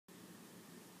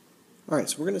Alright,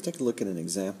 so we're going to take a look at an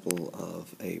example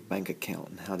of a bank account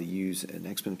and how to use an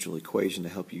exponential equation to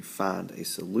help you find a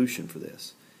solution for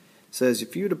this. It says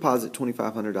if you deposit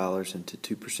 $2,500 into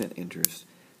 2% interest,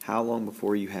 how long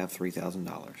before you have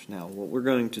 $3,000? Now what we're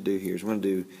going to do here is we're going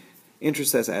to do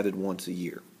interest that's added once a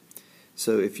year.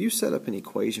 So if you set up an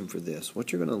equation for this,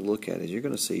 what you're going to look at is you're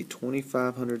going to see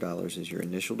 $2,500 as your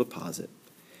initial deposit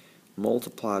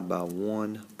multiplied by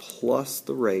 1 plus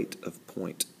the rate of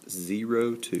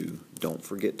 0.02, don't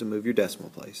forget to move your decimal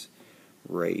place,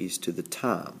 raised to the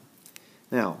time.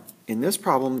 Now, in this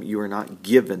problem, you are not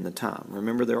given the time.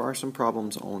 Remember, there are some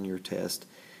problems on your test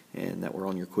and that were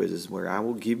on your quizzes where I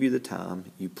will give you the time,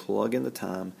 you plug in the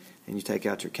time, and you take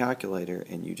out your calculator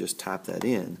and you just type that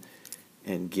in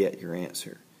and get your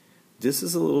answer. This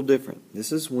is a little different.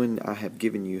 This is when I have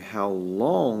given you how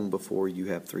long before you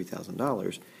have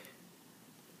 $3,000.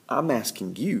 I'm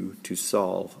asking you to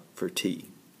solve for t.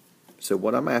 So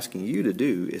what I'm asking you to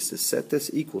do is to set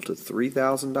this equal to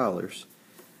 $3,000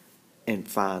 and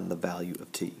find the value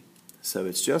of t. So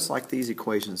it's just like these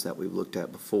equations that we've looked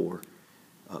at before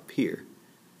up here,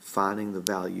 finding the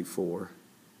value for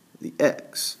the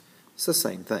x. It's the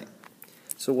same thing.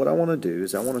 So what I want to do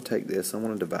is I want to take this, I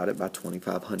want to divide it by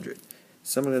 2,500.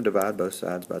 So I'm going to divide both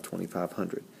sides by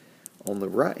 2,500. On the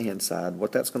right hand side,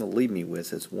 what that's going to leave me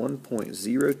with is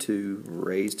 1.02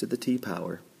 raised to the t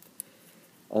power.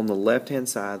 On the left hand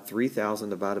side, 3,000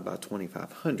 divided by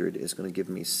 2,500 is going to give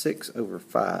me 6 over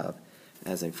 5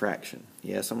 as a fraction.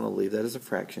 Yes, I'm going to leave that as a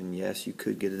fraction. Yes, you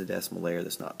could get a decimal there.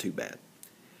 That's not too bad.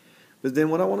 But then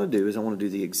what I want to do is I want to do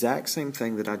the exact same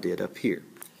thing that I did up here.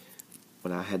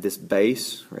 When I had this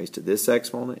base raised to this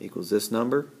exponent equals this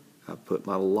number, I put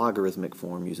my logarithmic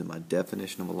form using my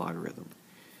definition of a logarithm.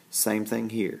 Same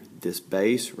thing here. This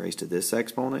base raised to this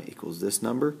exponent equals this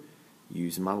number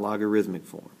using my logarithmic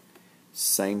form.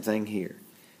 Same thing here.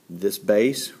 This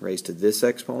base raised to this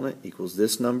exponent equals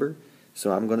this number.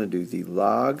 So I'm going to do the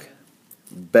log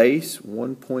base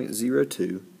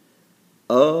 1.02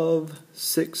 of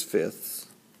 6/5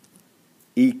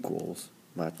 equals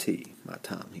my t, my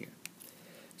time here.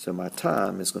 So my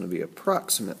time is going to be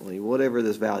approximately whatever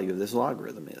this value of this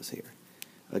logarithm is here.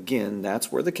 Again,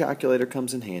 that's where the calculator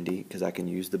comes in handy because I can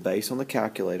use the base on the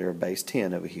calculator, base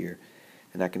 10 over here,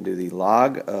 and I can do the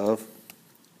log of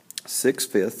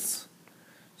 6/5,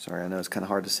 sorry, I know it's kind of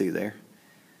hard to see there,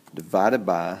 divided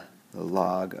by the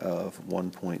log of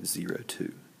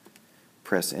 1.02.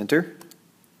 Press enter,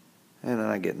 and then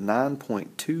I get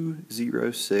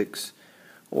 9.206,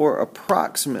 or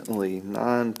approximately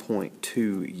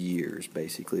 9.2 years,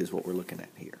 basically, is what we're looking at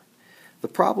here. The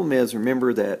problem is,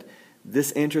 remember that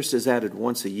this interest is added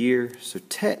once a year, so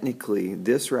technically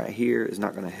this right here is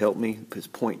not going to help me because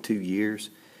 0.2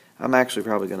 years. I'm actually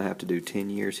probably going to have to do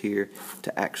 10 years here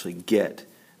to actually get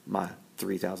my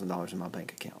 $3,000 in my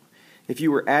bank account. If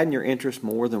you were adding your interest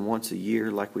more than once a year,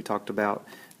 like we talked about,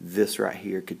 this right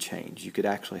here could change. You could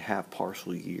actually have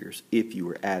partial years if you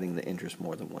were adding the interest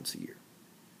more than once a year.